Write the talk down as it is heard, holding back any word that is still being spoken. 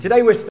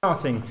Today we're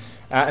starting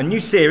a new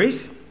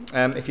series.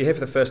 If you're here for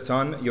the first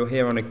time, you're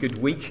here on a good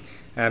week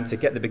to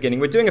get the beginning.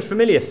 We're doing a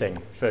familiar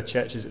thing for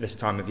churches at this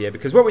time of year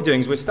because what we're doing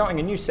is we're starting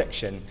a new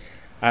section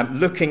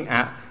looking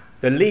at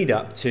the lead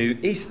up to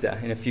Easter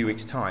in a few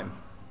weeks' time.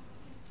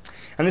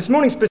 And this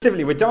morning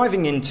specifically, we're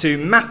diving into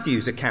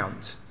Matthew's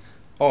account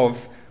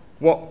of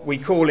what we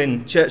call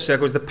in church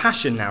circles the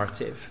Passion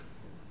narrative,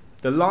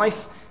 the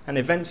life and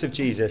events of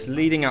Jesus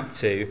leading up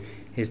to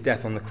his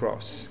death on the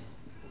cross.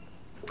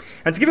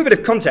 And to give a bit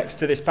of context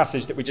to this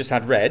passage that we just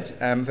had read,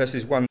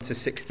 verses 1 to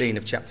 16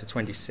 of chapter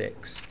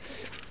 26,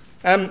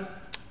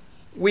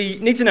 we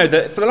need to know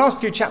that for the last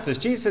few chapters,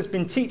 Jesus has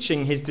been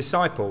teaching his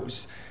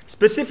disciples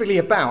specifically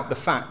about the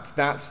fact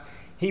that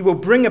he will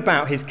bring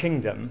about his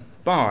kingdom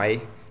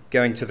by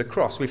going to the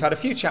cross. We've had a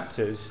few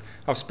chapters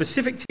of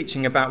specific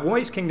teaching about what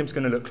his kingdom's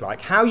going to look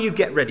like, how you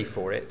get ready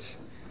for it,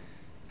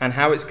 and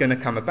how it's going to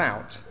come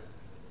about.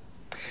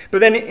 But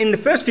then in the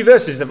first few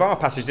verses of our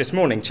passage this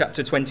morning,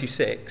 chapter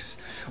 26,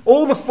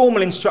 all the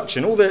formal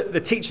instruction, all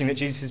the teaching that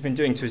Jesus has been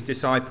doing to his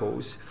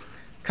disciples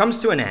comes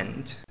to an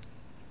end.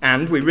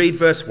 And we read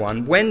verse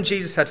 1, when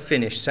Jesus had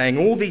finished saying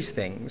all these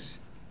things,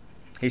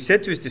 he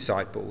said to his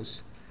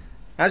disciples,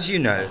 "As you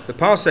know, the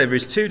Passover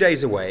is 2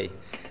 days away,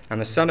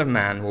 and the Son of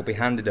Man will be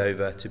handed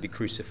over to be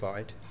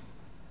crucified."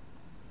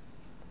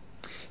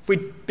 If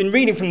we'd been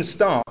reading from the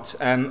start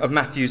of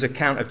Matthew's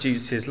account of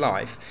Jesus'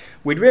 life,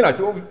 we'd realise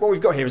that what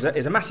we've got here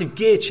is a massive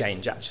gear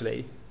change,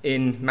 actually,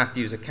 in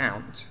Matthew's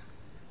account.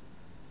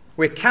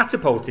 We're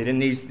catapulted in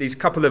these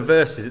couple of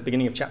verses at the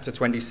beginning of chapter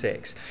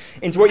 26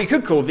 into what you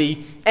could call the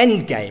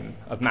end game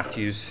of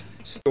Matthew's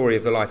story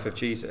of the life of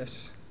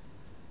Jesus.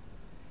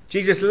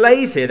 Jesus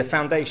lays here the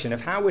foundation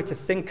of how we're to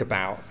think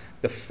about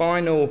the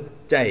final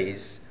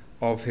days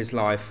of his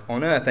life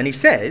on earth. And he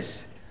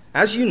says,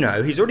 as you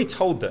know, he's already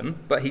told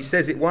them, but he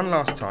says it one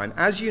last time,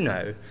 as you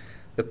know,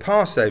 the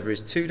Passover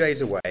is 2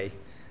 days away,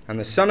 and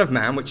the Son of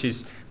Man, which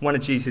is one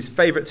of Jesus'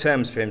 favourite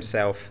terms for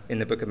himself in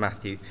the book of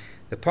Matthew,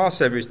 the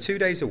Passover is 2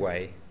 days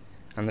away,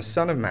 and the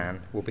Son of Man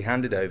will be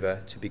handed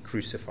over to be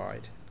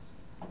crucified.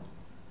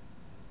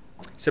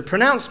 It's a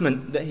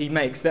pronouncement that he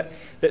makes that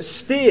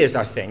steers,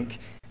 I think,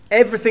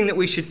 everything that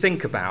we should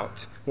think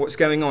about what's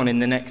going on in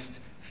the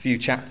next few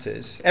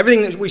chapters.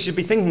 Everything that we should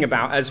be thinking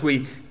about as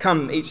we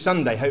come each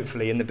Sunday,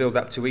 hopefully, in the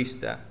build-up to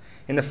Easter.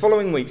 In the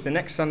following weeks, the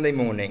next Sunday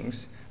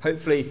mornings,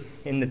 hopefully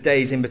in the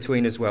days in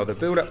between as well, the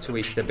build-up to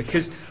Easter.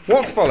 Because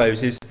what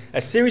follows is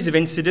a series of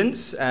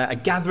incidents, a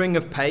gathering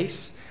of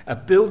pace, a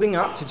building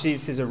up to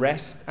Jesus'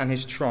 arrest and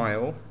his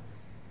trial,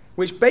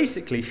 which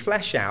basically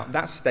flesh out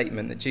that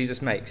statement that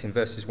Jesus makes in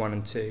verses 1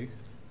 and 2.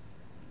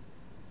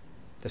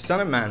 The Son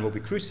of Man will be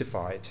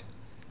crucified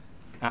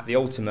at the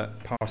ultimate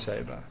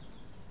Passover.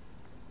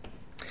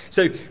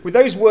 So with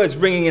those words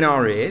ringing in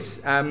our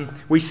ears,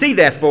 we see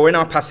therefore in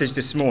our passage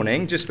this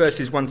morning, just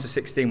verses 1 to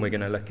 16 we're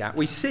going to look at,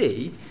 we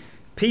see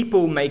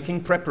people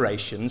making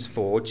preparations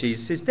for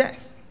Jesus'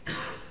 death.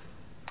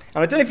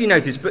 And I don't know if you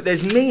noticed, but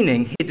there's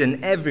meaning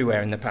hidden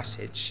everywhere in the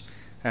passage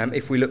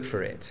if we look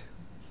for it.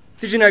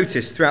 Did you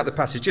notice throughout the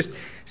passage? Just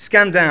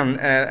scan down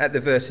at the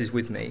verses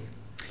with me.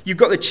 You've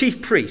got the chief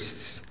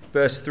priests,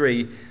 verse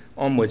 3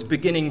 onwards,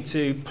 beginning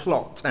to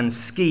plot and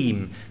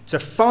scheme to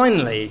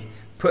finally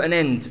put an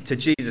end to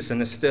Jesus and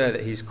the stir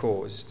that he's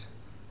caused.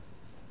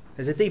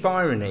 There's a deep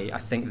irony, I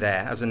think,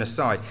 there, as an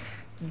aside.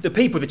 The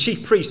people, the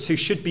chief priests who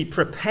should be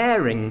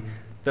preparing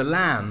the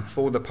lamb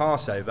for the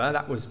Passover,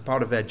 that was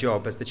part of their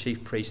job as the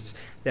chief priests,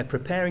 they're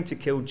preparing to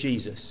kill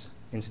Jesus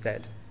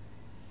instead.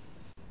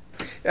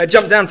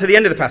 Jump down to the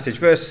end of the passage,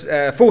 verse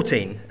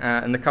 14,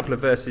 and a couple of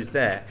verses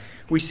there.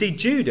 We see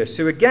Judas,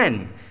 who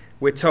again,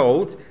 we're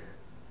told,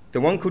 the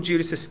one called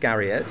Judas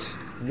Iscariot,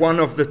 one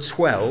of the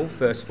 12,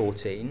 verse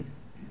 14,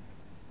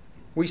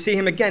 we see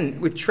him again,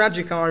 with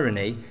tragic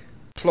irony,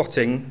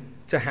 plotting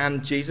to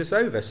hand Jesus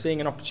over, seeing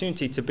an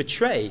opportunity to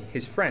betray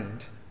his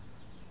friend.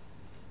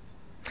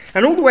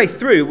 And all the way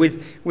through,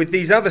 with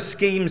these other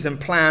schemes and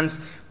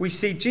plans, we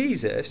see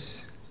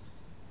Jesus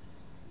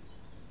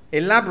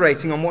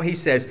elaborating on what he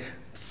says,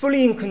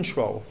 fully in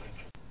control,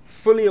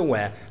 fully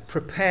aware,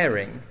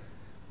 preparing,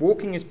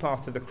 walking his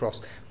path to the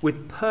cross,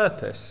 with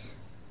purpose,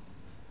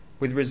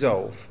 with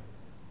resolve,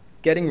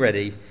 getting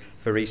ready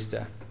for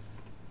Easter.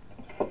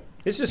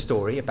 This is a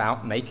story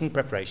about making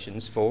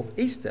preparations for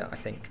Easter, I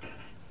think.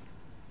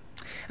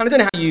 And I don't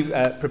know how you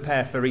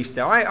prepare for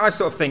Easter. I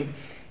sort of think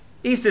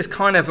Easter's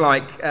kind of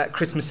like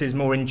Christmas's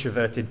more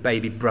introverted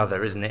baby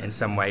brother, isn't it, in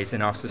some ways,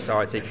 in our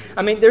society?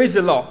 I mean, there is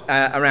a lot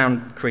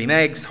around cream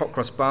eggs, hot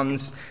cross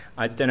buns.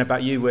 I don't know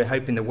about you, we're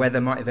hoping the weather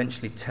might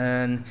eventually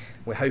turn.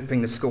 We're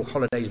hoping the school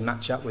holidays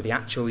match up with the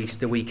actual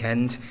Easter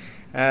weekend.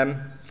 But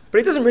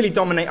it doesn't really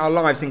dominate our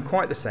lives in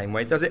quite the same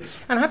way, does it?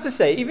 And I have to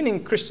say, even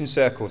in Christian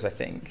circles, I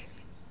think,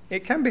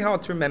 it can be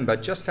hard to remember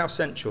just how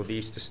central the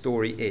Easter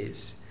story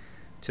is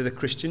to the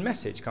Christian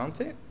message,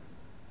 can't it?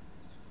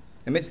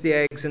 Amidst the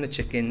eggs and the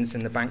chickens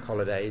and the bank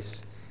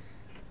holidays.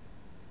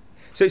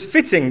 So it's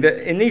fitting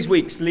that in these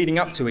weeks leading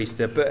up to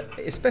Easter, but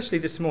especially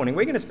this morning,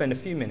 we're going to spend a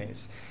few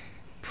minutes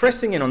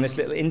pressing in on this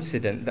little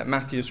incident that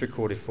Matthew has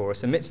recorded for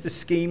us, amidst the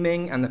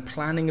scheming and the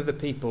planning of the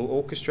people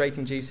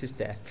orchestrating Jesus'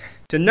 death,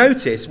 to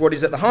notice what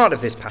is at the heart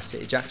of this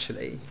passage,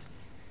 actually,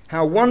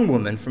 how one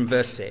woman from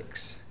verse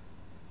 6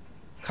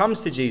 comes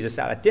to Jesus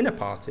at a dinner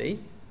party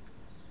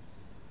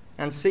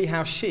and see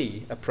how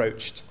she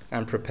approached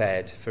and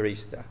prepared for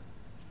Easter.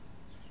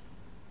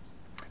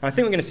 And I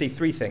think we're going to see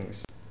three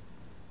things,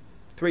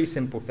 three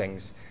simple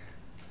things,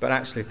 but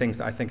actually things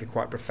that I think are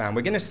quite profound.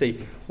 We're going to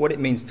see what it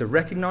means to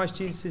recognize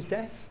Jesus'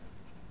 death,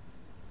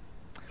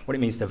 what it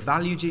means to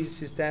value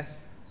Jesus'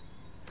 death,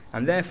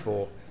 and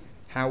therefore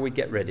how we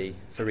get ready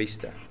for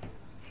Easter.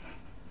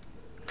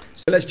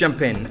 So let's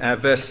jump in.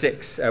 Verse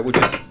 6, we'll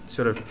just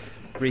sort of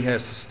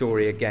rehearse the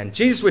story again.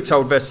 Jesus, we're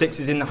told, verse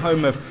 6, is in the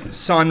home of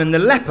Simon the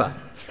leper,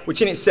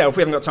 which in itself,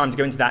 we haven't got time to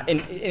go into that,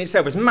 in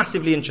itself is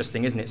massively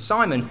interesting, isn't it?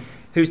 Simon,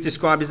 who's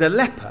described as a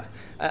leper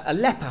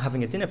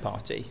having a dinner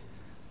party.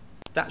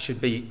 That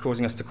should be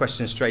causing us to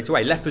question straight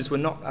away. Lepers were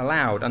not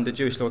allowed under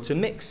Jewish law to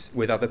mix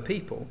with other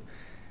people.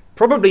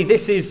 Probably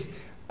this is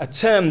a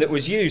term that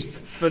was used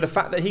for the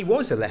fact that he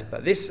was a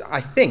leper. This,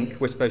 I think,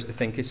 we're supposed to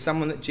think, is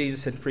someone that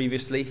Jesus had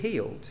previously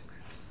healed.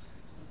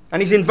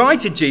 And he's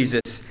invited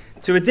Jesus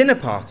to a dinner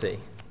party.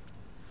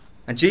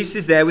 And Jesus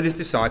is there with his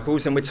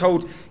disciples, and we're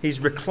told he's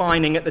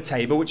reclining at the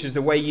table, which is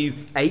the way you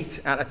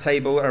ate at a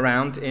table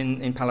around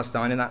in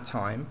Palestine at that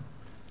time.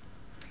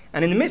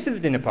 And in the midst of the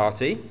dinner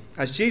party,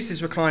 as Jesus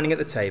is reclining at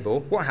the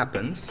table, what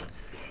happens?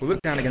 We'll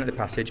look down again at the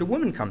passage. A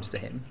woman comes to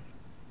him.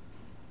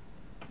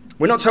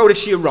 We're not told if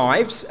she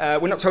arrives.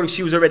 We're not told if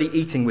she was already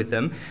eating with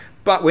them.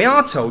 But we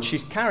are told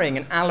she's carrying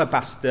an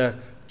alabaster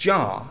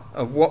jar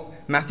of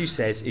what Matthew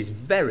says is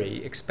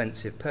very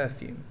expensive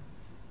perfume.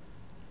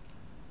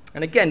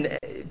 And again,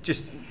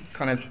 just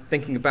kind of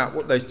thinking about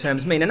what those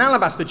terms mean. An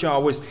alabaster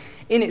jar was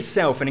in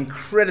itself an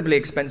incredibly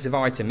expensive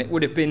item. It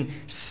would have been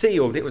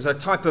sealed. It was a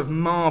type of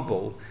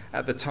marble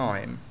at the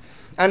time.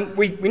 And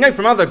we know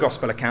from other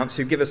gospel accounts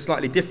who give us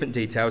slightly different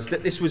details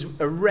that this was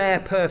a rare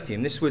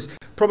perfume. This was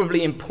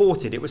probably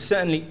imported. It was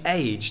certainly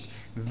aged,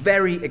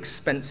 very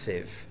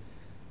expensive.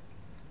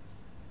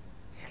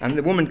 And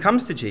the woman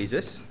comes to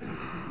Jesus.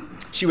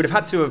 She would have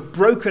had to have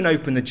broken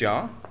open the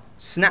jar,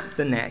 snapped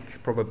the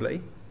neck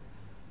probably.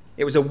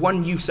 It was a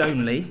one-use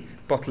only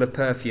bottle of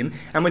perfume.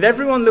 And with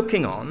everyone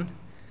looking on,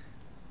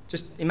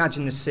 just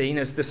imagine the scene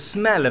as the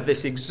smell of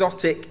this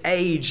exotic,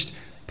 aged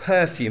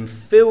perfume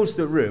fills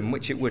the room,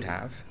 which it would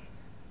have.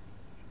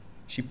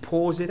 She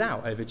pours it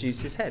out over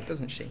Jesus' head,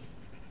 doesn't she?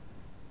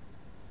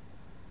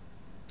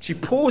 She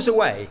pours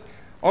away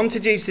onto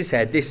Jesus'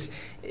 head this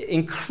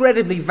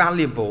incredibly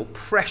valuable,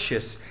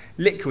 precious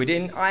liquid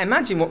in, I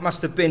imagine, what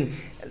must have been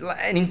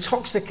an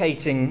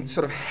intoxicating,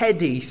 sort of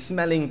heady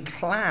smelling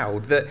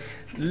cloud that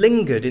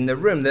lingered in the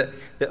room,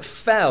 that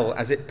fell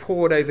as it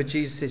poured over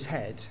Jesus'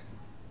 head.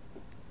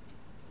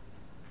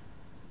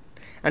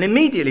 And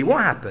immediately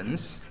what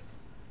happens?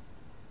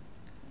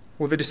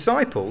 Well, the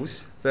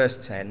disciples,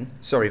 verse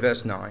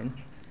 9,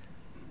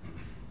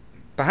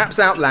 perhaps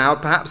out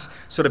loud, perhaps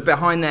sort of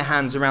behind their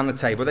hands around the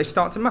table, they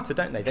start to mutter,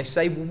 don't they? They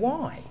say,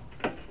 why?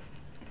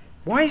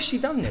 Why has she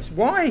done this?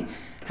 Why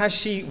has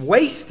she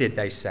wasted,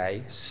 they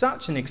say,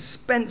 such an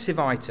expensive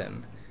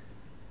item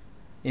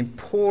in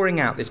pouring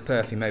out this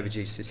perfume over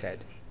Jesus'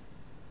 head?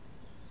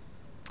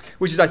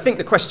 Which is, I think,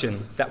 the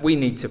question that we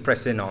need to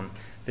press in on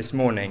this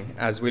morning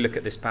as we look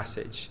at this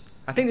passage.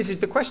 I think this is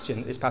the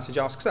question that this passage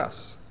asks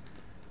us.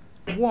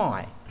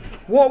 Why?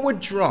 What would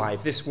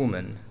drive this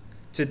woman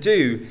to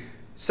do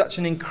such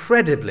an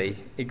incredibly,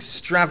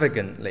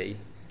 extravagantly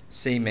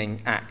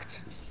seeming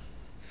act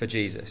for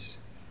Jesus?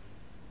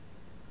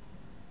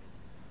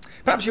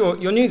 Perhaps you're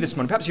new this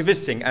morning. Perhaps you're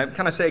visiting.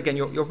 Can I say again,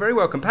 you're very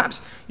welcome.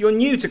 Perhaps you're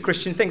new to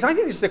Christian things. I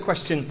think this is a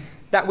question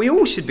that we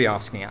all should be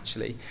asking,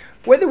 actually.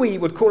 Whether we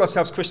would call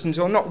ourselves Christians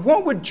or not,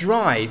 what would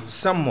drive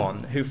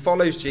someone who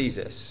follows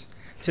Jesus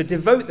to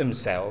devote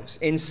themselves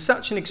in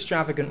such an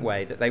extravagant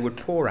way that they would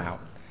pour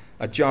out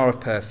a jar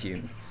of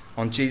perfume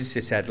on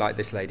Jesus' head like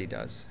this lady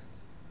does?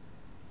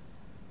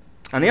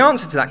 And the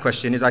answer to that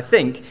question is, I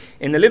think,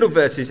 in the little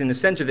verses in the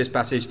center of this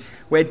passage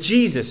where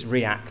Jesus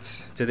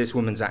reacts to this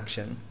woman's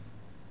action.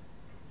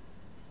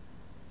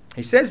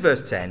 He says,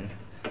 verse 10,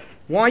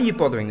 "Why are you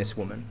bothering this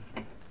woman?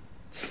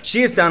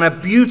 She has done a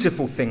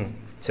beautiful thing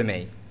to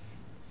me."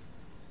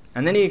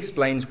 And then he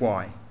explains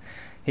why.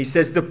 He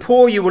says, "The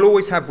poor you will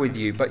always have with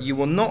you, but you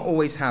will not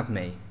always have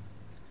me.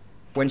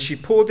 When she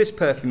poured this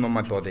perfume on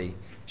my body,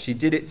 she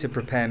did it to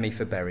prepare me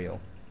for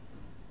burial."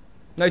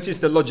 Notice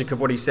the logic of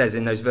what he says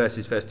in those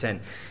verses, verse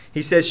 10.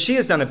 He says, she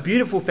has done a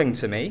beautiful thing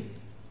to me,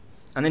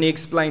 and then he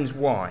explains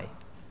why.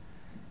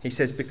 He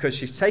says, because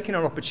she's taken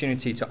her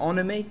opportunity to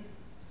honor me,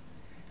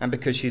 and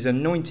because she's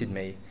anointed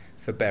me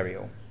for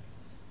burial.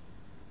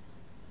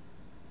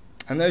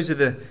 And those are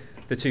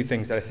the two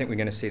things that I think we're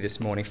going to see this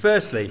morning.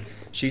 Firstly,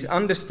 she's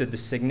understood the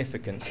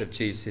significance of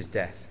Jesus'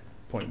 death,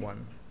 point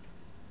one.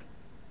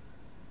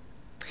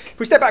 If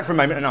we step back for a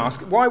moment and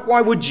ask,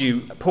 why would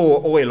you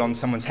pour oil on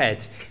someone's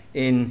head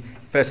in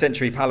first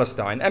century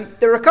Palestine?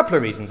 There are a couple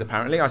of reasons,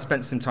 apparently. I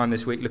spent some time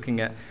this week looking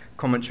at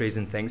commentaries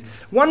and things.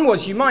 One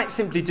was you might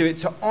simply do it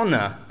to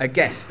honour a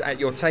guest at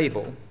your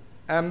table.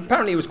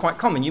 Apparently it was quite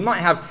common. You might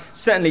have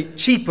certainly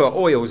cheaper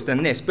oils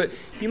than this, but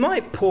you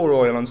might pour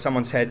oil on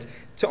someone's head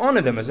to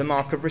honour them as a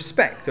mark of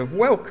respect, of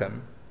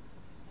welcome.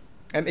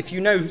 If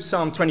you know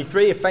Psalm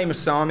 23, a famous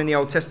psalm in the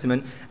Old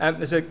Testament,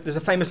 there's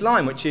a famous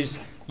line which is,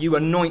 "You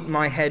anoint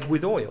my head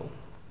with oil."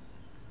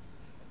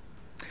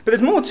 But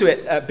there's more to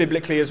it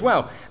biblically as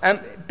well.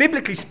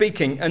 Biblically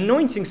speaking,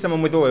 anointing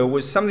someone with oil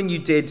was something you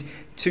did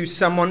to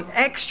someone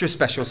extra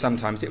special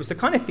sometimes. It was the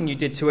kind of thing you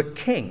did to a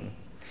king.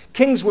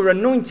 Kings were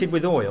anointed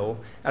with oil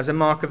as a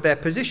mark of their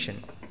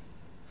position.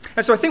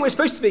 And so I think we're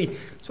supposed to be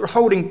sort of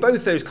holding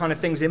both those kind of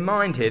things in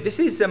mind here. This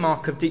is a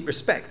mark of deep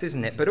respect,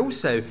 isn't it? But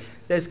also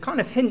there's kind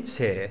of hints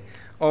here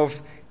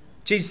of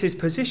Jesus'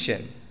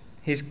 position,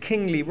 his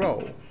kingly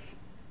role.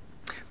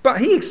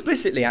 But he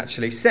explicitly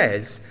actually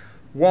says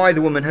why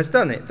the woman has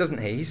done it, doesn't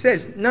he? He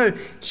says, no,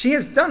 she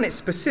has done it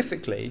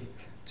specifically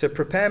to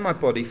prepare my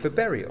body for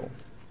burial.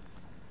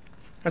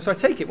 And so I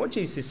take it what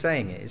Jesus is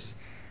saying is,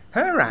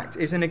 her act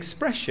is an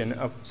expression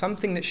of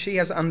something that she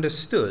has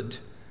understood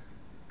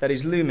that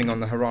is looming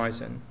on the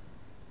horizon.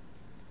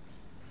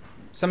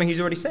 Something he's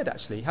already said,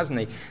 actually, hasn't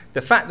he?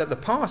 The fact that the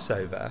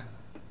Passover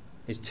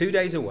is 2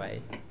 days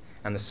away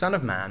and the Son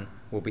of Man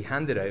will be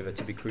handed over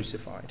to be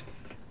crucified.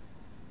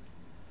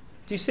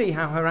 Do you see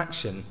how her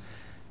action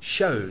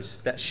shows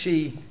that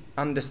she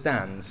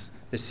understands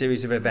the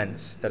series of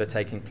events that are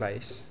taking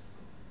place?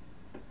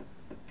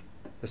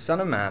 The Son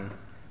of Man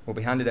will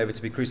be handed over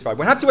to be crucified.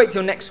 We'll have to wait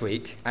till next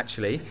week,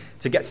 actually,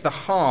 to get to the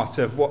heart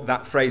of what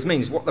that phrase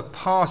means, what the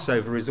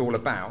Passover is all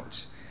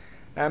about.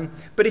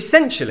 But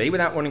essentially,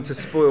 without wanting to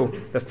spoil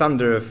the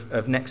thunder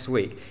of next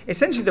week,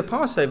 essentially the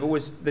Passover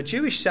was the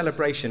Jewish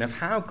celebration of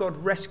how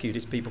God rescued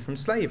his people from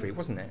slavery,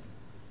 wasn't it?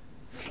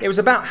 It was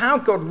about how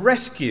God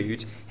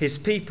rescued his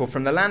people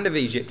from the land of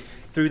Egypt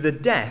through the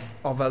death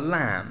of a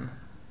lamb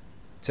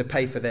to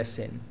pay for their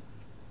sin.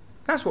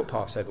 That's what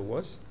Passover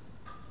was.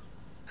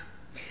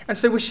 And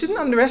so we shouldn't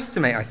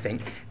underestimate, I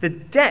think, the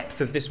depth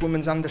of this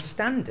woman's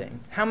understanding,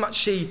 how much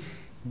she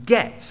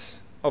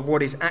gets of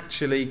what is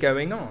actually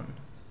going on.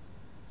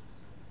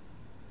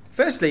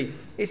 Firstly,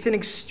 it's an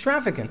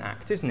extravagant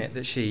act, isn't it,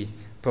 that she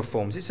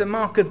performs? It's a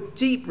mark of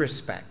deep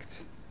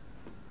respect.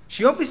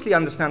 She obviously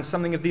understands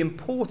something of the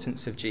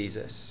importance of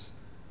Jesus,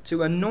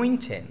 to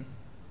anoint him.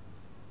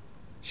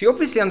 She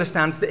obviously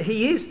understands that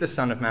he is the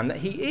Son of Man, that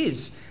he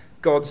is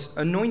God's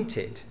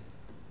anointed.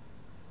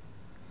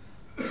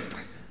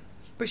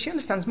 But she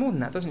understands more than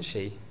that, doesn't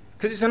she?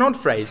 Because it's an odd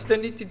phrase.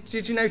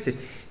 Did you notice?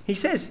 He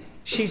says,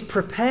 she's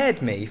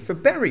prepared me for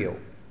burial.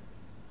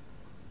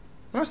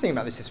 I was thinking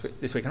about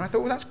this week, and I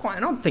thought, well, that's quite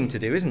an odd thing to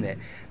do, isn't it?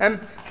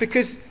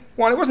 Because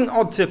while it wasn't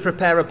odd to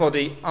prepare a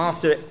body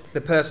after the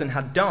person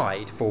had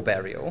died for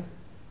burial,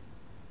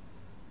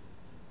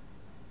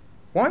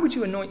 why would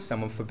you anoint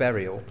someone for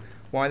burial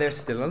while they're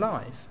still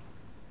alive?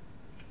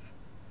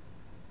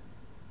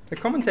 The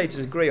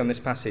commentators agree on this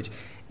passage.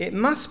 It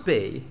must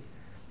be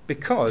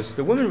because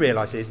the woman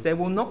realizes there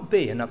will not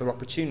be another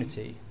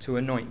opportunity to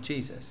anoint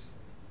Jesus.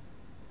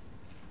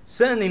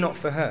 Certainly not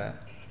for her.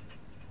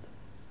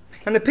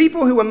 And the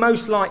people who were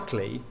most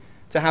likely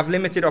to have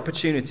limited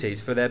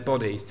opportunities for their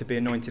bodies to be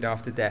anointed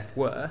after death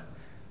were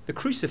the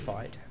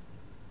crucified,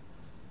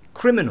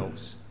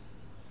 criminals,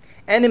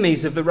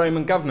 enemies of the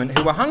Roman government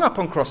who were hung up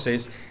on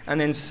crosses and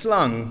then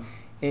slung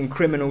in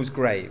criminals'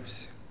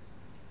 graves.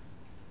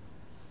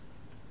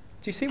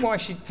 Do you see why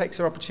she takes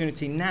her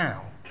opportunity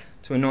now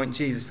to anoint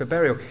Jesus for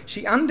burial?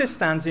 She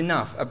understands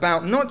enough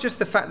about not just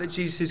the fact that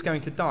Jesus is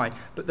going to die,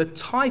 but the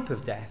type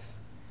of death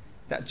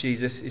that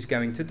Jesus is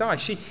going to die.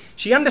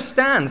 She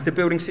understands the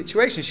building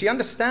situation. She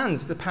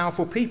understands the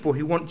powerful people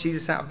who want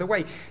Jesus out of the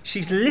way.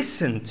 She's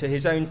listened to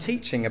his own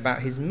teaching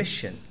about his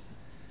mission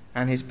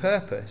and his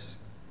purpose.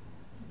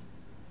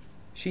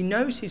 She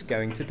knows he's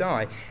going to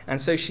die,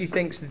 and so she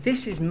thinks,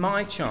 this is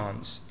my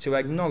chance to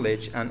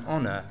acknowledge and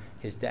honour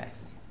his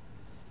death.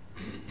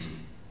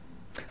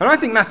 And I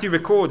think Matthew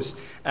records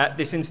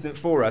this incident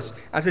for us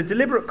as a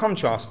deliberate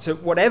contrast to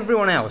what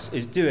everyone else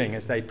is doing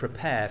as they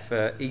prepare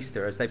for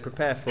Easter, as they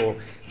prepare for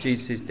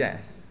Jesus'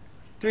 death.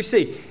 Do we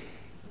see?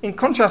 In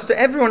contrast to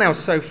everyone else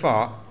so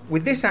far,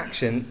 with this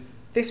action,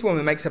 this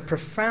woman makes a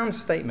profound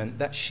statement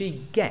that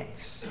she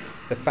gets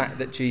the fact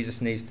that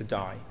Jesus needs to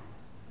die.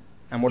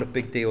 And what a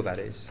big deal that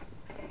is.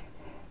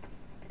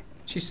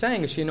 She's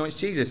saying as she anoints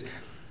Jesus,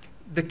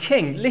 the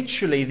king,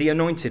 literally the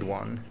anointed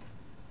one,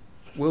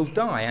 will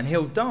die, and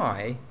he'll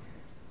die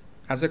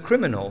as a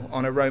criminal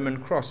on a Roman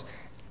cross.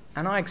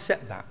 And I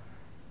accept that.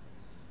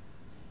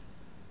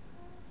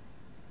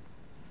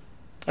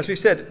 As we've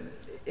said,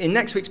 in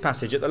next week's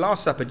passage, at the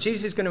Last Supper,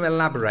 Jesus is going to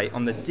elaborate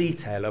on the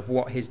detail of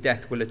what his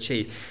death will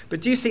achieve.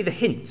 But do you see the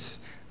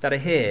hints that are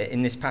here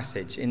in this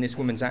passage, in this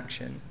woman's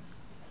action?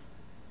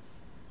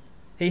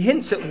 He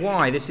hints at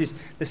why this is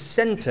the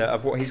centre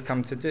of what he's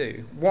come to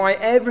do, why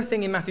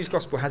everything in Matthew's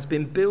Gospel has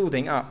been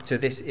building up to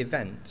this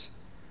event.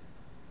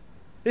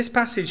 This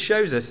passage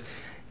shows us,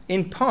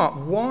 in part,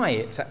 why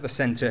it's at the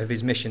centre of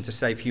his mission to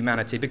save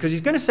humanity, because he's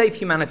going to save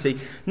humanity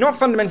not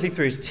fundamentally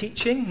through his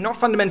teaching, not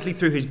fundamentally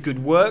through his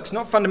good works,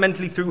 not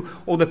fundamentally through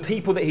all the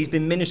people that he's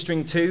been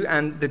ministering to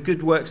and the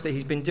good works that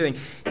he's been doing.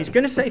 He's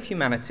going to save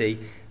humanity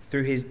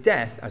through his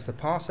death as the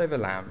Passover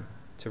lamb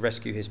to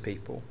rescue his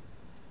people.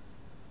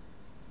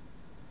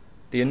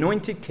 The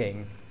anointed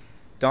king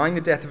dying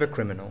the death of a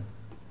criminal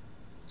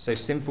so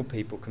sinful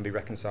people can be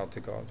reconciled to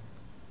God.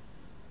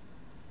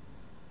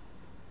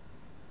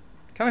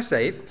 Can I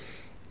say,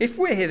 if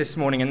we're here this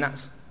morning and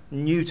that's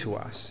new to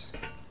us,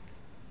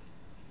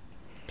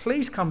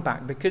 please come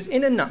back, because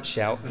in a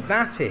nutshell,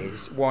 that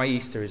is why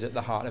Easter is at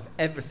the heart of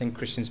everything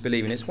Christians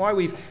believe in. It's why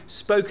we've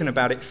spoken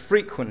about it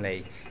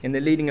frequently in the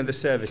leading of the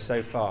service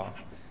so far,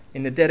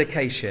 in the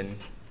dedication.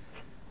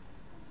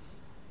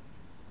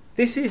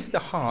 This is the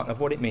heart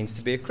of what it means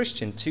to be a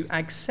Christian, to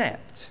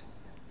accept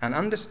and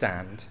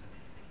understand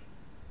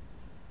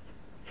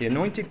the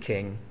anointed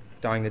king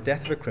dying the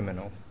death of a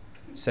criminal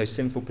so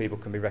sinful people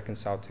can be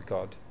reconciled to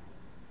God.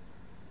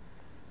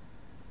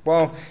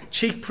 While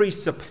chief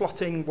priests are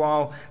plotting,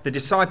 while the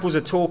disciples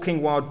are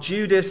talking, while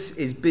Judas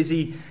is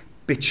busy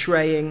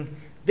betraying,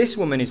 this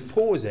woman is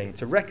pausing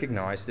to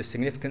recognize the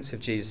significance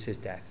of Jesus'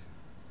 death.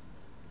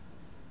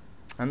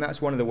 And that's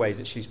one of the ways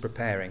that she's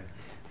preparing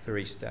for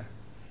Easter.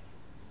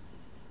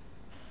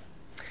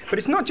 But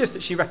it's not just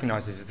that she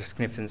recognizes the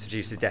significance of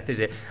Jesus' death, is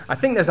it? I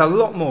think there's a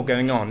lot more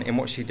going on in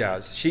what she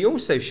does. She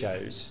also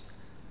shows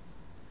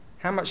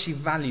how much she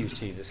values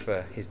Jesus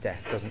for his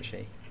death, doesn't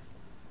she?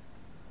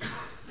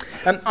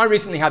 I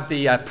recently had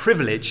the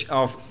privilege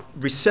of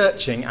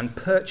researching and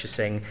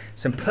purchasing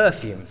some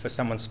perfume for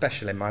someone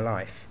special in my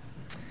life.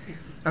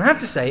 And I have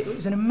to say, it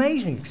was an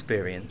amazing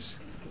experience.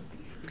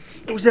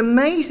 It was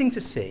amazing to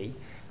see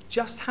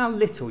just how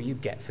little you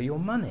get for your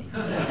money.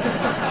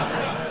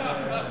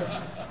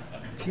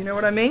 Do you know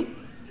what I mean?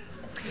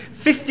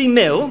 50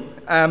 mil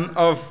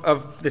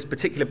of this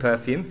particular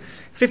perfume,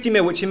 50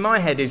 mil, which in my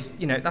head is,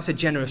 that's a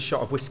generous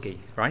shot of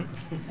whiskey, right?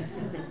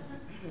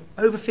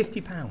 Over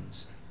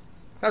 £50.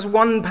 That's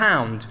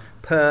 £1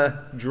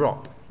 per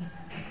drop.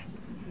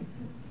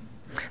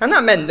 And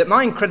that meant that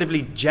my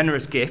incredibly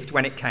generous gift,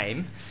 when it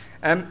came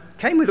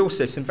with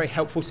also some very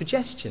helpful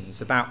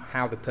suggestions about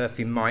how the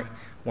perfume might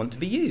want to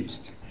be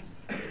used.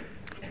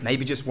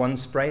 Maybe just one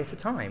spray at a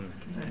time.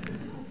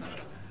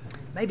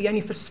 Maybe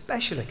only for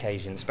special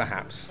occasions,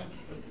 perhaps.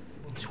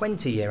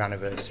 20-year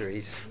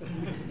anniversaries.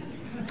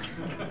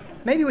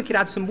 Maybe we could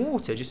add some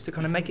water just to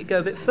kind of make it go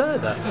a bit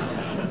further.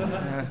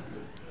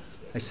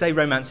 They say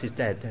romance is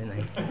dead, don't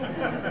they?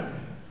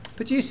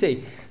 But you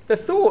see, the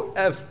thought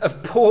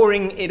of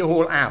pouring it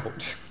all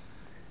out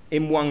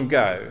in one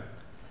go,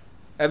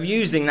 of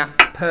using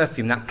that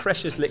perfume, that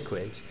precious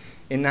liquid,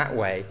 in that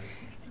way,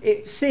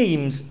 it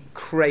seems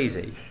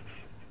crazy.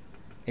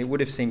 It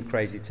would have seemed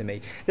crazy to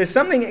me. There's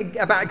something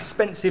about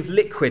expensive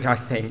liquid, I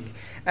think,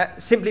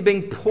 simply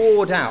being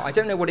poured out. I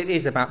don't know what it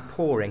is about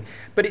pouring,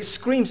 but it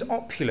screams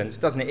opulence,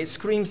 doesn't it? It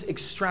screams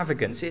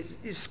extravagance.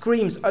 It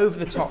screams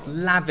over-the-top,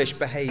 lavish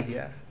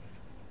behaviour.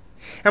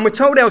 And we're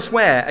told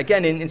elsewhere,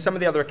 again in some of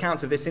the other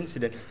accounts of this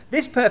incident,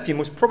 this perfume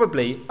was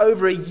probably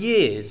over a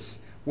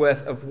year's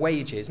worth of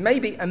wages,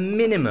 maybe a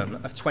minimum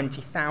of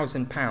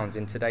 £20,000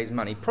 in today's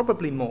money,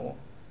 probably more.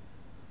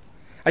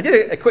 I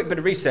did a quick bit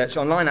of research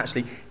online,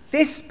 actually.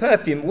 This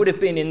perfume would have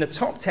been in the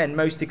top 10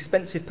 most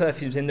expensive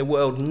perfumes in the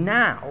world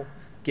now,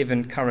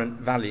 given current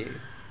value.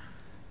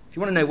 If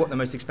you want to know what the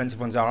most expensive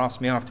ones are,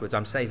 ask me afterwards.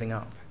 I'm saving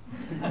up.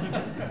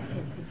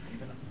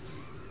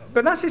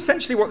 But that's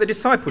essentially what the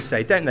disciples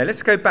say, don't they?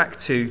 Let's go back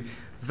to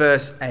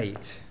verse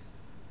 8.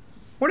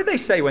 What do they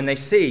say when they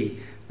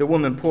see the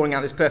woman pouring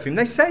out this perfume?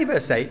 They say,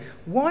 verse 8,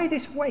 why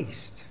this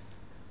waste?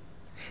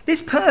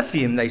 This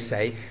perfume, they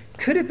say,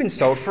 could have been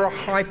sold for a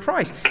high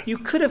price. You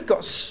could have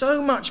got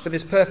so much for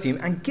this perfume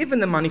and given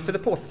the money for the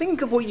poor.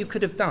 Think of what you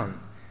could have done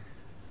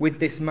with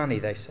this money,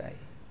 they say.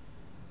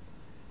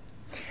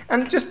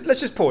 And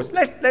let's just pause.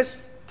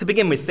 Let's, to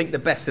begin with, think the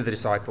best of the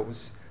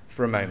disciples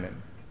for a moment.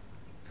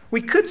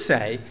 We could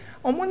say,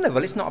 on one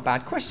level, it's not a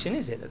bad question,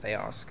 is it, that they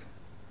ask?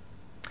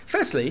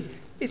 Firstly,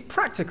 it's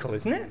practical,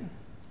 isn't it?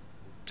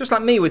 Just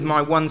like me with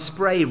my one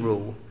spray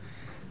rule.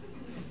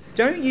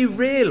 Don't you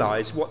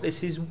realise what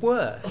this is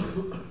worth?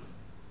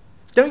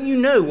 Don't you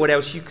know what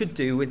else you could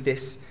do with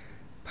this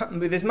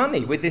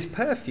money, with this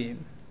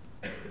perfume?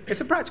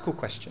 It's a practical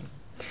question.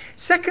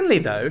 Secondly,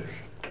 though,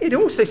 it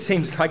also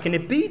seems like an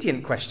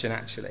obedient question,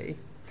 actually.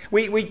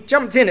 We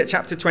jumped in at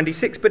chapter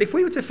 26, but if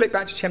we were to flick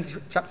back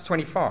to chapter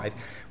 25,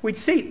 we'd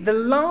see the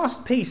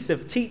last piece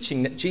of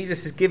teaching that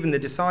Jesus has given the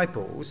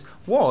disciples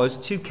was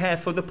to care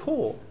for the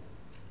poor.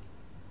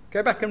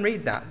 Go back and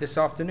read that this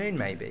afternoon,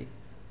 maybe.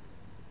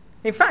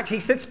 In fact, he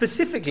said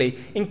specifically,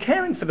 in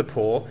caring for the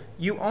poor,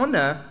 you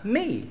honour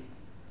me.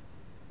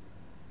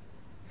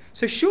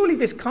 So surely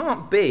this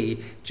can't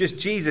be just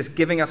Jesus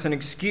giving us an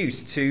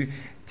excuse to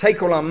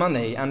take all our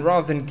money and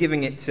rather than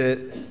giving it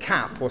to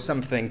CAP or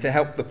something to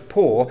help the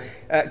poor,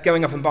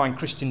 going off and buying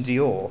Christian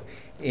Dior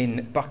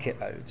in bucket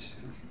loads.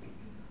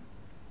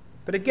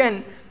 But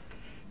again,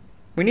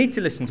 we need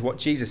to listen to what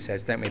Jesus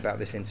says, don't we, about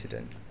this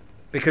incident?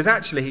 Because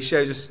actually he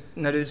shows us,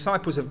 no, the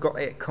disciples have got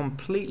it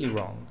completely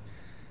wrong,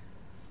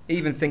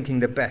 even thinking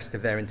the best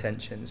of their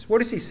intentions. What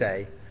does he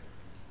say?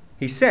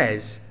 He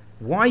says,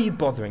 why are you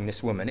bothering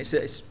this woman?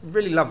 It's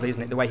really lovely,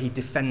 isn't it, the way he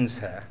defends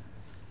her.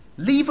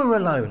 Leave her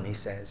alone, he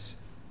says.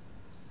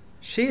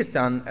 She has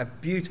done a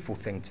beautiful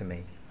thing to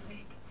me.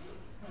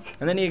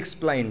 And then he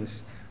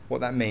explains what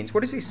that means.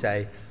 What does he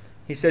say?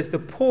 He says, the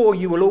poor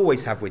you will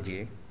always have with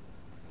you,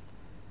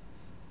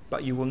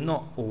 but you will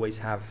not always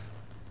have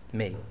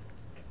me. Do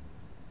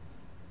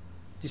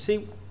you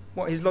see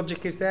what his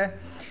logic is there?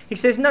 He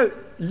says, no,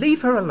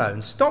 leave her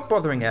alone. Stop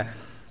bothering her.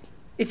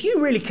 If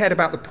you really cared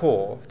about the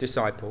poor,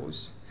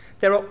 disciples,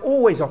 there are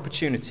always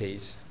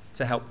opportunities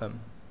to help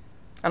them.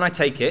 And I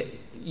take it,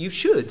 you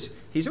should.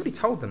 He's already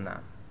told them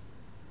that.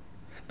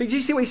 But do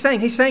you see what he's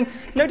saying? He's saying,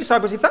 no,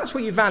 disciples, if that's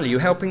what you value,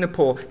 helping the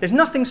poor, there's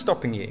nothing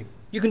stopping you.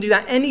 You can do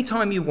that any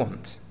time you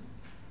want.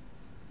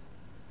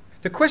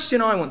 The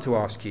question I want to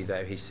ask you,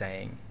 though, he's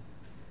saying,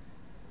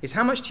 is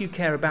how much do you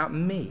care about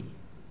me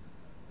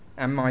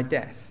and my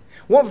death?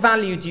 What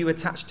value do you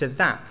attach to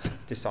that,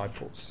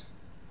 disciples?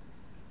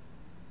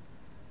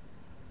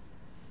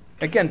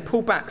 Again,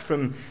 pull back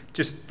from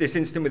just this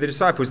incident with the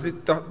disciples.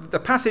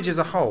 The passage as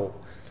a whole.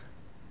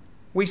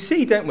 We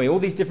see, don't we, all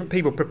these different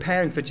people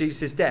preparing for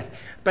Jesus'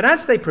 death. But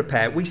as they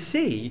prepare, we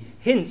see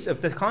hints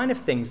of the kind of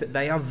things that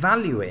they are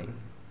valuing.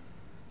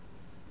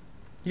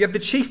 You have the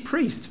chief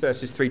priests,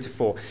 verses 3 to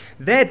 4.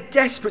 They're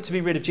desperate to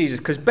be rid of Jesus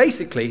because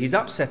basically he's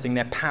upsetting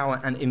their power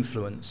and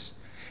influence.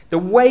 The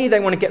way they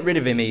want to get rid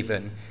of him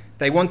even,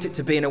 they want it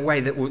to be in a way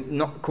that will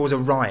not cause a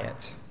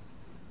riot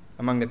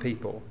among the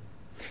people.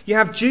 You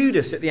have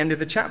Judas at the end of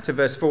the chapter,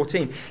 verse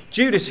 14.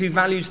 Judas, who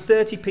values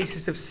 30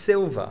 pieces of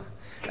silver,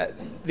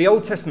 the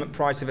Old Testament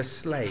price of a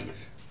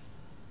slave.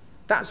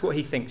 That's what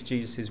he thinks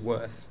Jesus is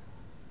worth.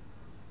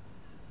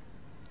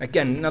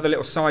 Again, another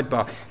little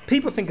sidebar.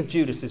 People think of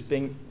Judas as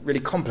being really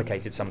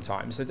complicated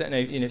sometimes. I don't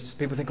know,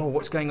 people think,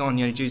 what's going on?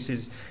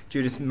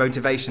 Judas'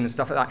 motivation and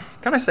stuff like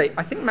that. Can I say,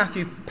 I think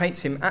Matthew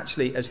paints him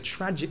actually as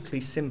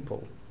tragically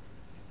simple.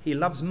 He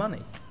loves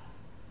money.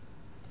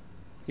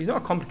 He's not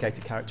a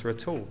complicated character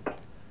at all.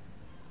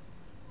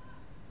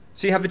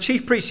 So you have the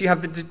chief priests, you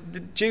have the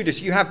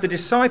Judas, you have the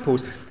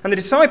disciples. And the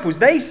disciples,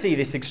 they see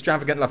this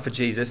extravagant love for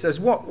Jesus as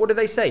what? What do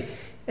they say?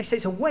 They say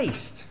it's a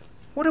waste.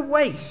 What a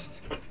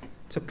waste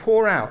to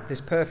pour out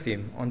this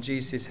perfume on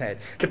Jesus' head.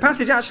 The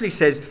passage actually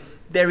says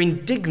they're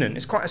indignant.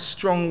 It's quite a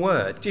strong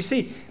word. Do you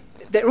see?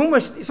 It's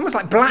almost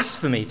like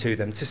blasphemy to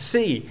them to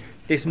see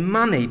this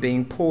money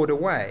being poured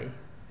away.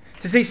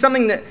 To see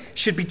something that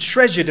should be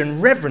treasured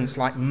and reverenced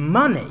like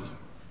money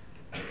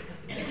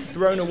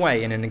thrown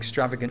away in an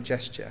extravagant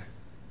gesture.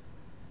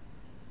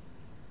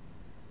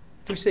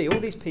 Do you see all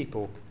these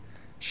people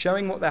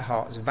showing what their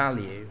hearts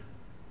value,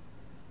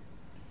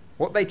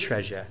 what they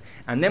treasure,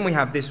 and then we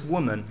have this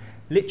woman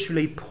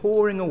literally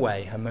pouring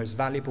away her most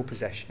valuable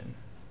possession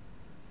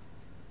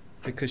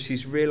because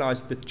she's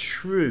realized the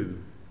true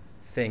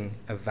thing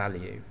of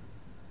value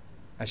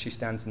as she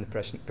stands in the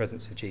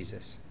presence of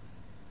Jesus.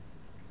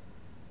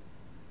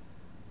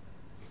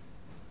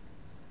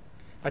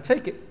 I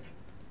take it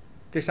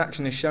this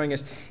action is showing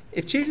us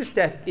if Jesus'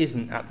 death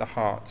isn't at the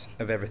heart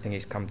of everything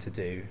he's come to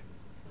do,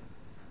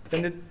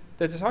 then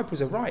the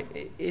disciples are right.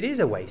 It is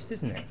a waste,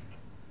 isn't it?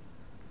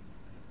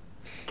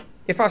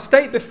 If our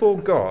state before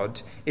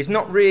God is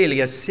not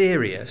really as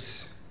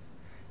serious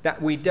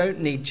that we don't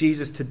need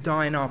Jesus to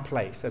die in our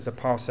place as a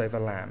Passover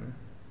lamb,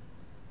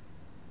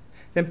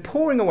 then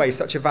pouring away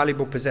such a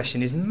valuable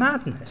possession is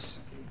madness.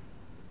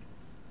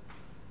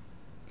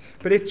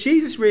 But if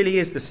Jesus really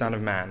is the Son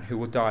of Man who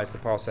will die as the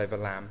Passover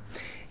lamb,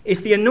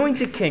 if the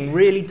anointed king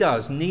really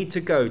does need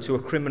to go to a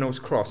criminal's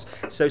cross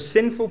so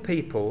sinful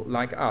people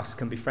like us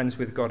can be friends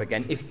with God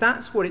again, if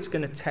that's what it's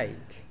going to take,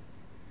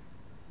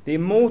 the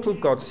immortal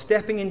God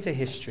stepping into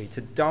history to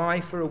die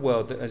for a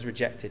world that has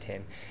rejected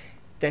him,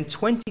 then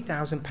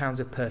 £20,000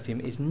 of perfume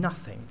is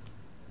nothing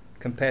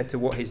compared to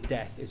what his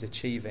death is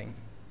achieving,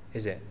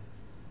 is it?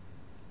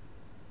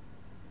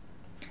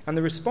 And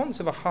the response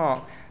of a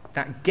heart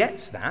that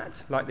gets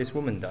that, like this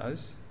woman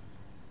does,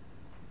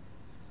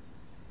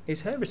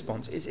 is her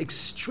response. It's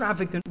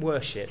extravagant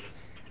worship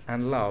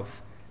and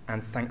love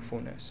and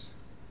thankfulness.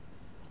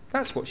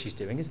 That's what she's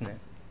doing, isn't it?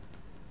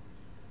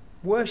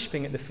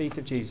 Worshipping at the feet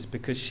of Jesus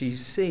because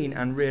she's seen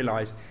and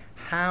realized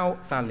how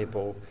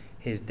valuable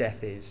his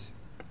death is.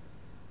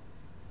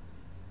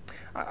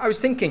 I was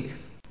thinking,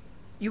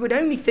 you would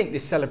only think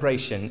this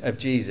celebration of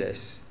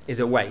Jesus is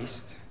a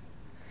waste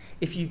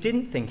if you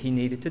didn't think he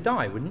needed to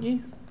die, wouldn't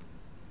you?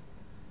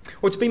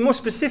 Or to be more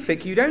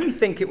specific, you'd only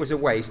think it was a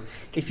waste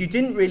if you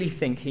didn't really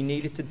think he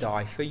needed to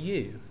die for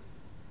you.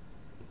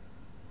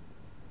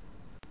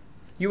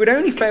 You would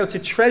only fail to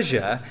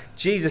treasure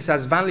Jesus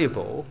as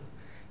valuable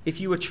if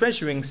you were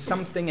treasuring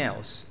something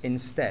else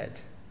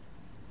instead.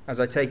 as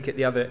I take it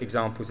the other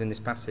examples in this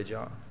passage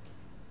are.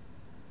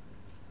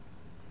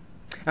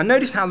 And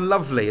notice how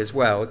lovely as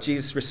well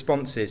Jesus'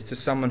 response is to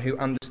someone who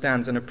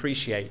understands and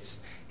appreciates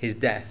his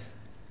death.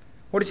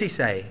 What does he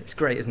say? It's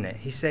great, isn't it?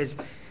 He says,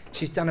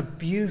 she's done a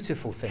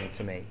beautiful thing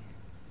to me.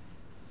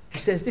 He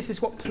says, this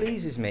is what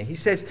pleases me. He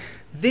says,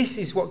 this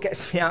is what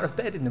gets me out of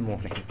bed in the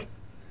morning.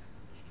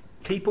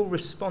 People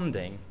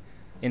responding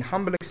in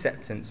humble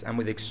acceptance and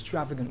with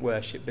extravagant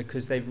worship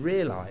because they've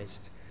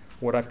realized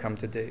what I've come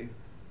to do.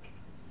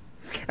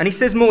 And he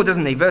says more,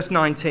 doesn't he? Verse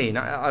 19,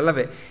 I love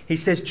it. He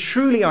says,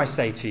 truly I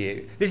say to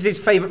you. This is his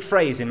favourite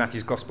phrase in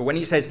Matthew's Gospel, when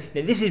he says,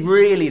 this is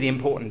really the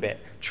important bit.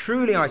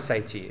 Truly I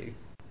say to you,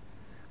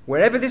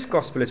 wherever this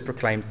gospel is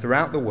proclaimed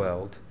throughout the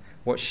world,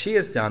 what she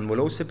has done will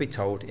also be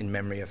told in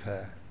memory of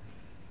her.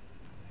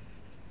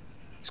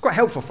 It's quite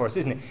helpful for us,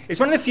 isn't it? It's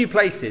one of the few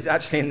places,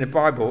 actually, in the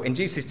Bible, in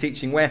Jesus'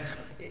 teaching, where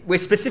we're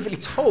specifically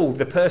told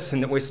the person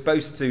that we're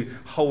supposed to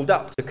hold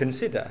up to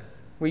consider.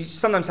 We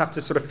sometimes have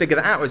to sort of figure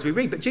that out as we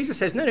read. But Jesus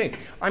says, no,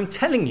 I'm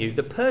telling you,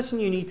 the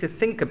person you need to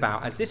think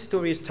about as this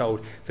story is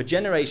told for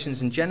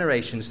generations and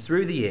generations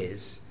through the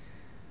years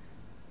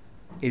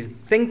is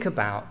think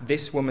about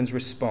this woman's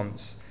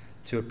response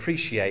to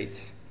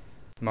appreciate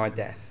my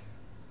death.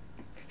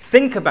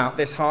 Think about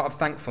this heart of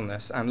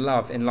thankfulness and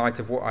love in light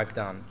of what I've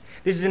done.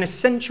 This is an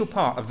essential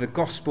part of the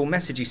gospel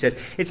message, he says.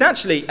 It's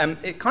actually,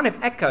 it kind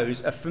of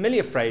echoes a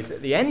familiar phrase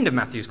at the end of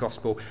Matthew's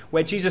gospel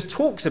where Jesus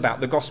talks about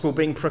the gospel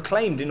being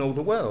proclaimed in all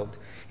the world.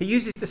 He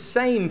uses the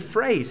same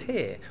phrase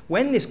here.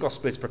 When this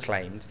gospel is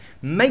proclaimed,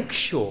 make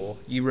sure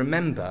you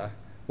remember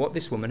what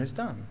this woman has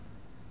done.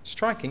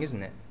 Striking,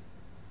 isn't it?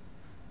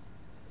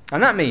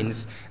 And that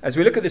means, as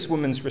we look at this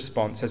woman's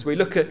response, as we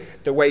look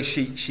at the way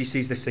she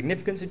sees the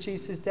significance of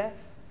Jesus'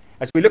 death,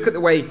 as we look at the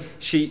way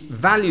she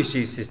values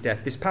Jesus'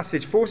 death, this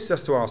passage forces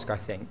us to ask, I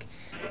think,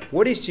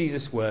 what is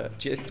Jesus'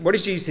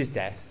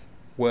 death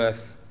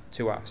worth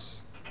to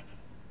us?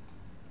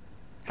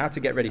 How to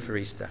get ready for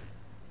Easter.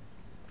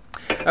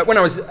 When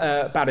I was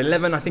about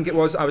 11, I think it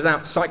was, I was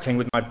out cycling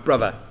with my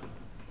brother.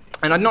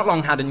 And I'd not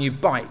long had a new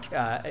bike.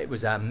 It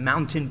was a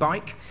mountain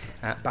bike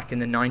back in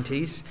the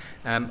 90s.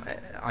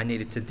 I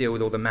needed to deal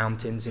with all the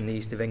mountains in the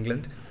east of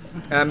England.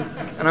 And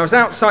I was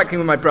out cycling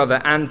with my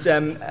brother, and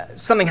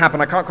something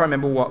happened. I can't quite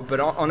remember what, but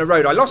on a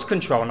road I lost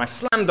control and I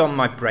slammed on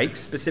my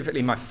brakes,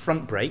 specifically my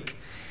front brake,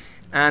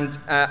 and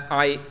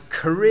I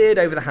careered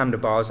over the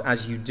handlebars,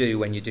 as you do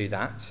when you do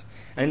that.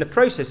 And in the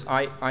process,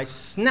 I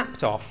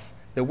snapped off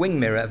the wing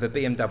mirror of a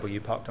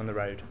BMW parked on the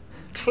road.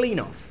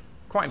 Clean off.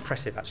 Quite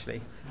impressive,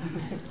 actually.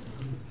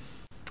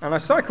 And I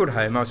cycled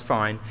home, I was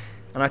fine,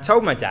 and I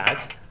told my dad,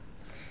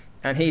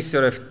 and he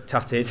sort of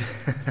tutted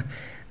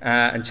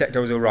and checked I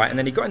was all right, and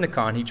then he got in the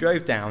car and he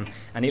drove down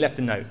and he left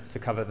a note to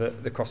cover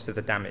the cost of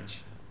the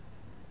damage.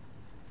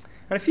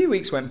 And a few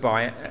weeks went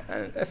by,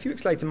 and a few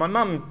weeks later my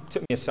mum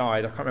took me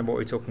aside, I can't remember what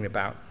we were talking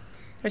about,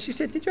 and she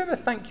said, did you ever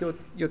thank your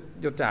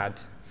dad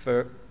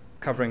for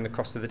covering the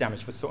cost of the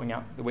damage, for sorting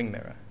out the wing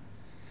mirror?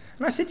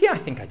 And I said, yeah, I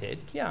think I did.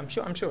 Yeah, I'm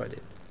sure I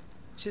did.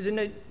 She said,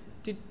 no,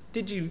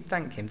 did you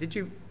thank him?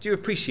 Do you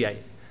appreciate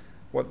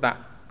what that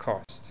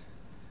cost?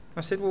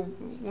 I said, well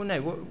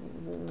no,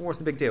 what's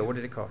the big deal? What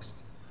did it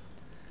cost?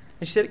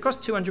 And she said, it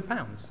cost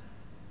 £200.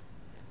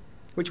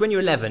 Which when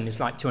you're 11 is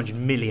like £200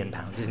 million,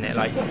 isn't it?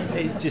 Like,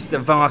 it's just a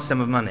vast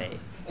sum of money.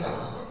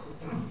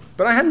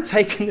 But I hadn't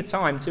taken the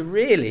time to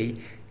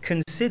really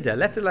consider,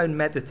 let alone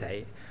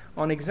meditate,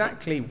 on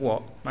exactly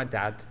what my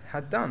dad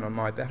had done on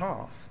my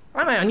behalf.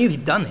 I mean, I knew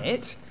he'd done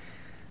it,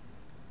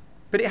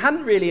 but it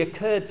hadn't really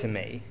occurred to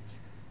me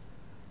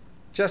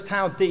just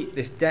how deep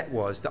this debt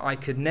was that I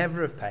could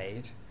never have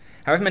paid,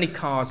 however many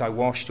cars I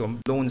washed or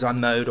lawns I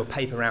mowed or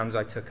paper rounds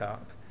I took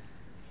up.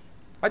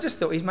 I just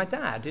thought, he's my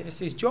dad. It's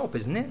his job,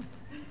 isn't it?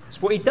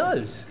 It's what he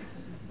does.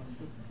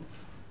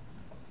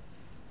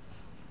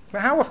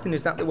 But how often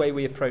is that the way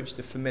we approach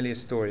the familiar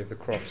story of the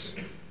cross?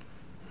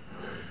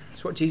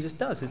 It's what Jesus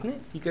does, isn't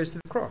it? He goes to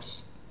the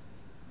cross.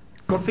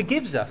 God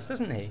forgives us,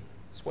 doesn't he?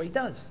 It's what he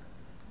does.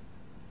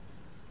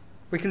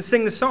 We can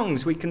sing the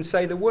songs, we can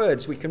say the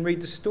words, we can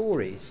read the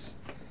stories.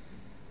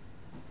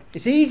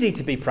 It's easy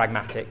to be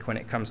pragmatic when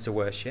it comes to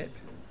worship.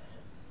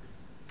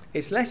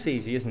 It's less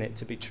easy, isn't it,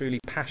 to be truly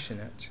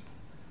passionate.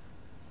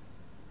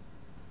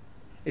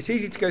 It's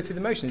easy to go through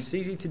the motions, it's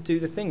easy to do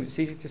the things, it's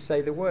easy to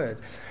say the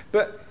words.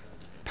 But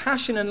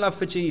passion and love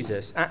for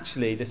Jesus,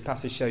 actually, this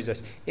passage shows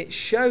us, it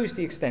shows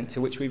the extent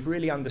to which we've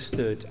really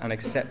understood and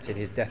accepted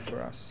his death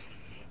for us.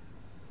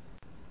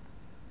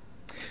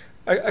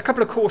 A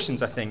couple of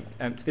cautions, I think,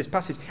 to this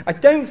passage. I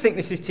don't think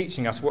this is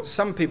teaching us what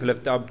some people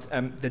have dubbed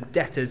the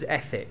debtor's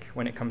ethic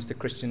when it comes to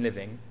Christian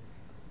living.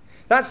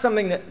 That's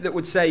something that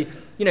would say,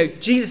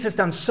 Jesus has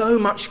done so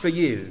much for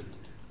you.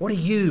 What are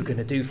you going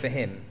to do for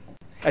him?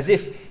 As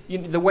if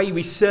the way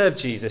we serve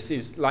Jesus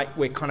is like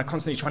we're kind of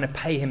constantly trying to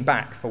pay him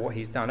back for what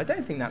he's done. I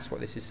don't think that's what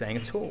this is saying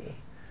at all.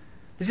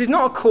 This is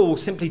not a call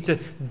simply to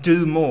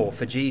do more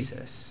for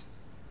Jesus,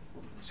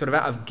 sort of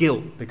out of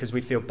guilt because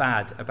we feel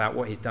bad about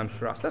what he's done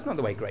for us. That's not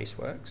the way grace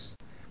works.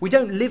 We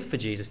don't live for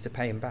Jesus to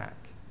pay him back.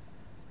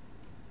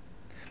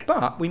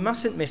 But we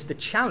mustn't miss the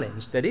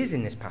challenge that is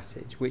in this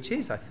passage, which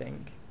is, I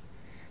think,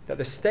 that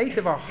the state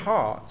of our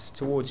hearts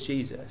towards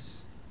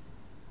Jesus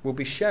will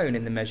be shown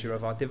in the measure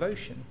of our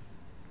devotion.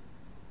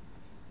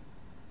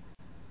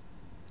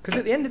 Because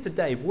at the end of the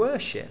day,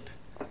 worship,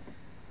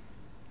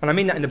 and I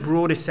mean that in the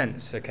broadest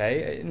sense,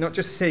 okay, not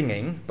just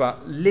singing,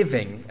 but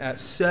living,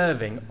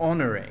 serving,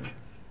 honouring.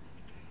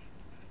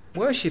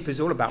 Worship is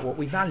all about what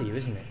we value,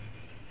 isn't it?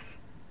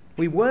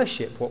 We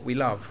worship what we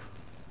love.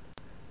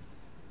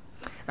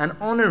 And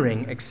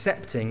honouring,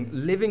 accepting,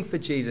 living for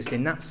Jesus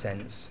in that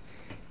sense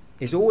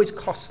is always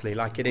costly,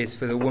 like it is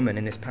for the woman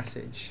in this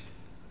passage.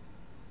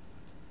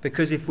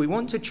 Because if we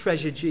want to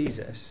treasure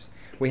Jesus,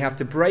 we have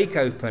to break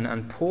open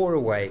and pour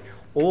away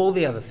all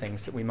the other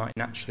things that we might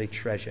naturally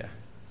treasure.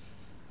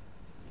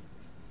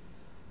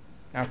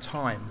 Our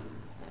time,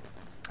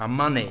 our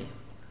money,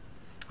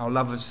 our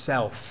love of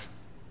self.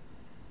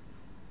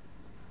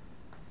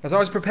 As I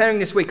was preparing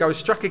this week, I was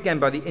struck again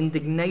by the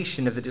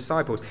indignation of the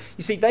disciples.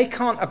 You see, they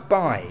can't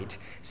abide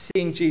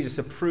seeing Jesus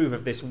approve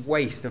of this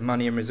waste of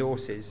money and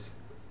resources.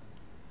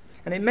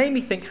 And it made me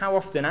think how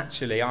often,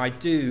 actually, I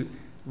do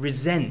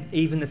resent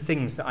even the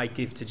things that I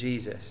give to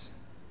Jesus.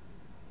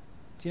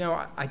 Do you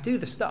know, I do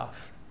the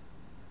stuff,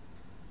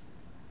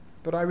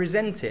 but I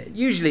resent it.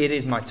 Usually it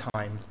is my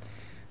time,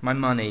 my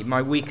money,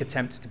 my weak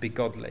attempts to be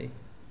godly.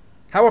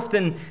 How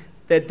often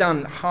they're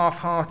done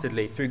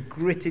half-heartedly through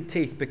gritted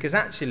teeth, because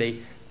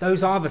actually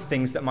those are the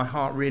things that my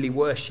heart really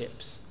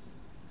worships.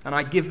 And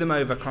I give them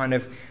over kind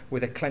of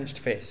with a clenched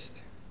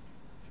fist.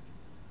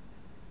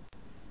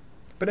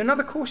 But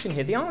another caution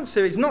here, the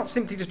answer is not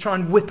simply to try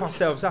and whip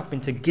ourselves up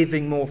into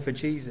giving more for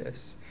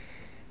Jesus.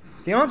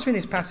 The answer in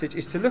this passage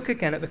is to look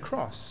again at the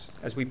cross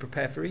as we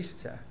prepare for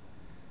Easter.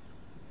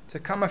 To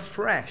come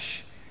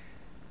afresh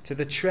to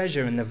the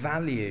treasure and the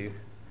value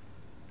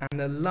and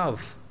the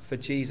love for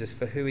Jesus,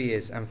 for who he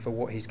is and for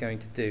what he's going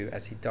to do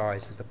as he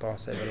dies as the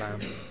Passover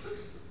lamb.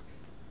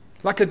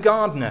 Like a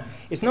gardener,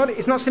 it's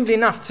not simply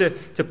enough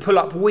to pull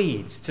up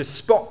weeds, to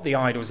spot the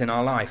idols in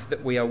our life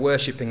that we are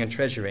worshipping and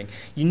treasuring.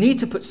 You need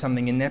to put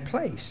something in their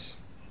place.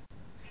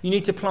 You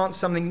need to plant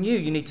something new.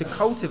 You need to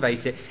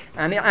cultivate it.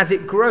 And as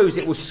it grows,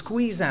 it will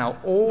squeeze out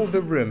all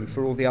the room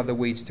for all the other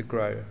weeds to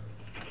grow.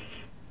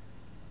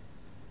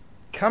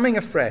 Coming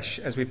afresh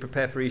as we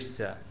prepare for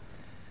Easter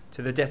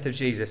to the death of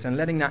Jesus and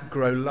letting that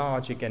grow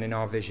large again in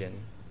our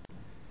vision.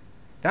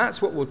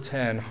 That's what will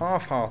turn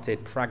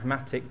half-hearted,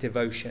 pragmatic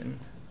devotion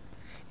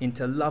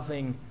into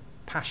loving,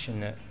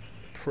 passionate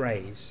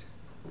praise.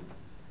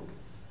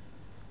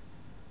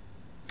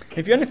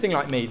 If you're anything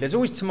like me, there's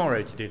always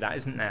tomorrow to do that,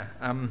 isn't there?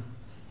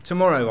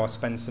 Tomorrow I'll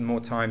spend some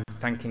more time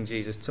thanking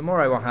Jesus.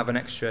 Tomorrow I'll have an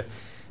extra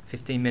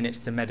 15 minutes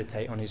to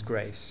meditate on his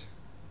grace.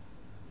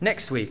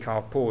 Next week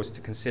I'll pause to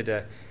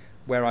consider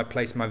where I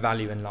place my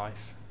value in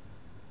life.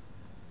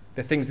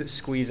 The things that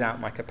squeeze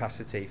out my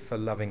capacity for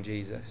loving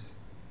Jesus.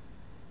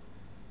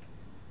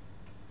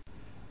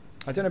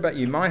 I don't know about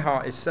you, my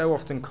heart is so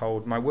often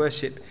cold, my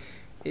worship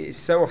is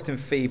so often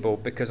feeble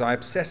because I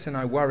obsess and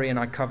I worry and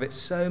I covet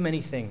so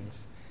many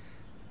things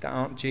that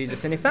aren't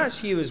Jesus. And if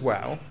that's you as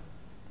well,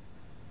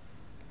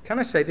 can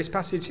I say this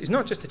passage is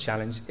not just a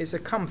challenge, it's a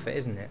comfort,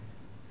 isn't it?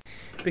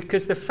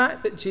 Because the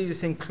fact that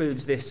Jesus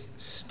includes this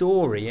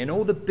story in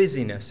all the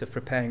busyness of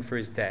preparing for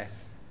his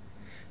death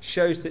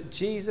shows that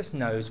Jesus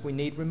knows we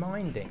need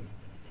reminding.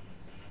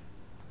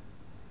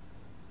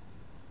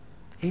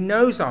 He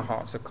knows our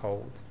hearts are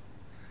cold.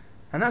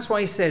 And that's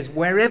why he says,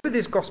 wherever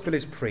this gospel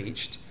is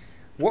preached,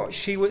 what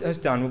she has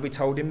done will be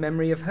told in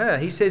memory of her.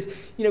 He says,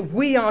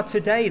 we are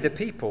today the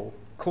people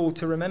called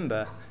to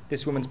remember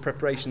this woman's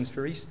preparations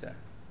for Easter.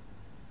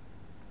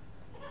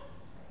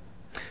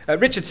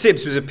 Richard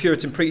Sibbes was a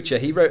Puritan preacher.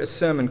 He wrote a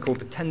sermon called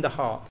The Tender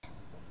Heart.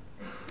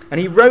 And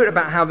he wrote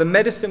about how the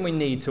medicine we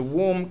need to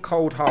warm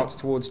cold hearts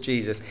towards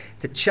Jesus,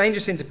 to change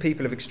us into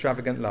people of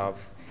extravagant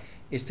love,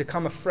 is to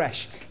come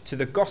afresh to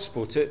the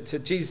gospel, to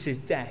Jesus'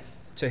 death,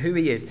 to who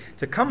he is,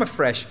 to come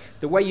afresh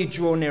the way you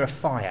draw near a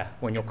fire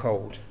when you're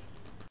cold.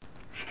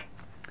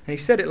 And he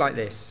said it like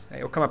this.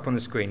 It'll come up on the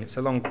screen. It's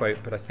a long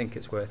quote, but I think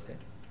it's worth it.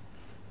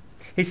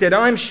 He said,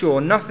 "I am sure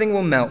nothing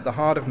will melt the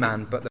heart of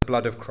man but the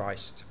blood of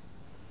Christ,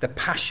 the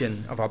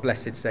passion of our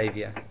blessed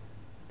Saviour.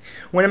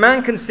 When a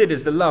man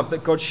considers the love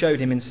that God showed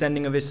him in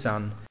sending of his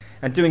Son,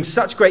 and doing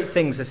such great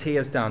things as he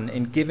has done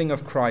in giving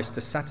of Christ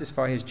to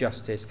satisfy his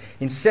justice,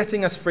 in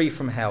setting us free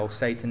from hell,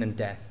 Satan and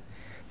death,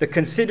 the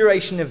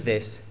consideration of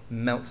this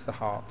melts the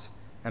heart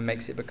and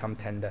makes it become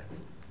tender.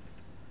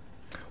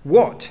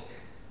 What?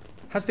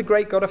 Has the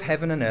great God of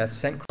heaven and earth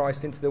sent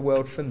Christ into the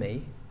world for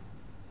me?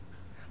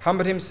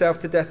 Humbled himself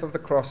to death of the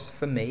cross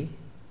for me?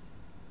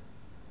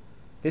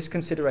 This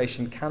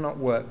consideration cannot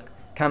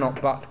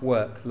but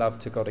work love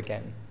to God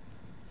again.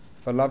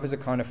 For love is a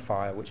kind of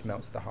fire which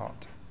melts the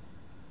heart."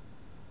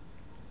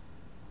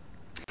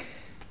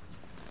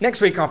 Next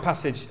week our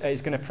passage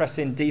is going to press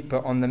in deeper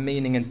on the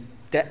meaning and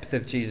depth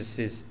of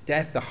Jesus'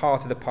 death, the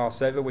heart of the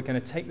Passover. We're going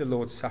to take the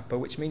Lord's Supper,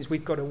 which means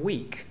we've got a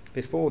week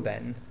before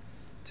then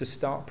to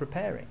start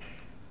preparing.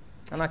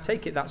 And I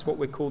take it that's what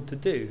we're called to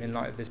do in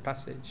light of this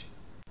passage.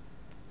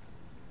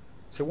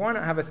 So why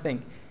not have a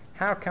think?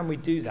 How can we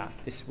do that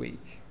this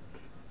week?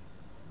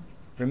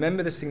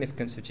 Remember the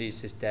significance of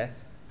Jesus'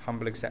 death,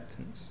 humble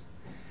acceptance,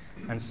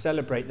 and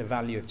celebrate the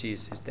value of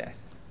Jesus' death,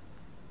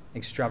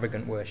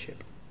 extravagant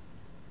worship.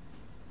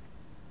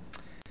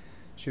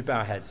 Should we bow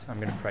our heads? I'm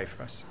going to pray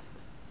for us.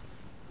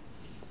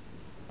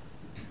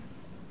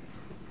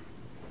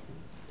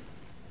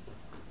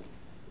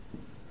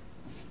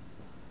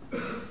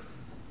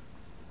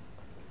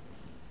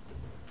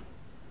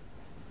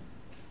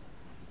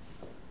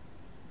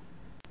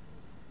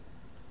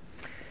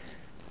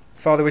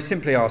 Father, we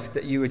simply ask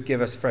that you would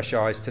give us fresh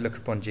eyes to look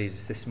upon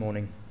Jesus this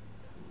morning.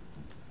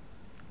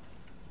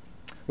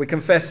 We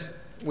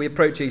confess we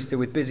approach Easter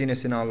with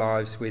busyness in our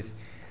lives, with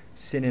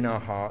sin in our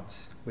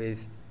hearts,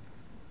 with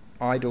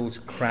idols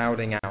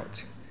crowding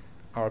out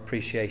our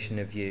appreciation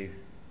of you.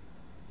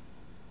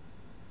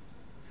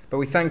 But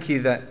we thank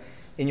you that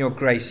in your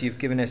grace you've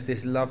given us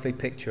this lovely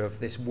picture of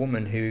this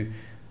woman who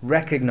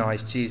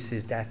recognized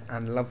Jesus' death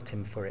and loved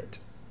him for it.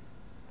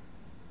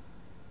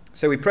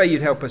 So we pray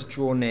you'd help us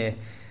draw near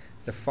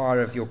the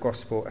fire of your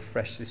gospel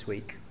afresh this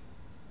week.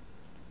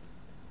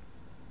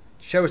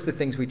 Show us the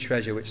things we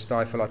treasure which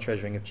stifle our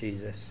treasuring of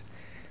Jesus,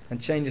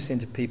 and change us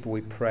into people,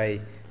 we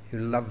pray, who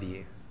love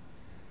you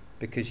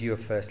because you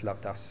have first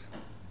loved us.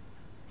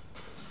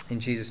 In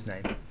Jesus'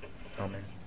 name.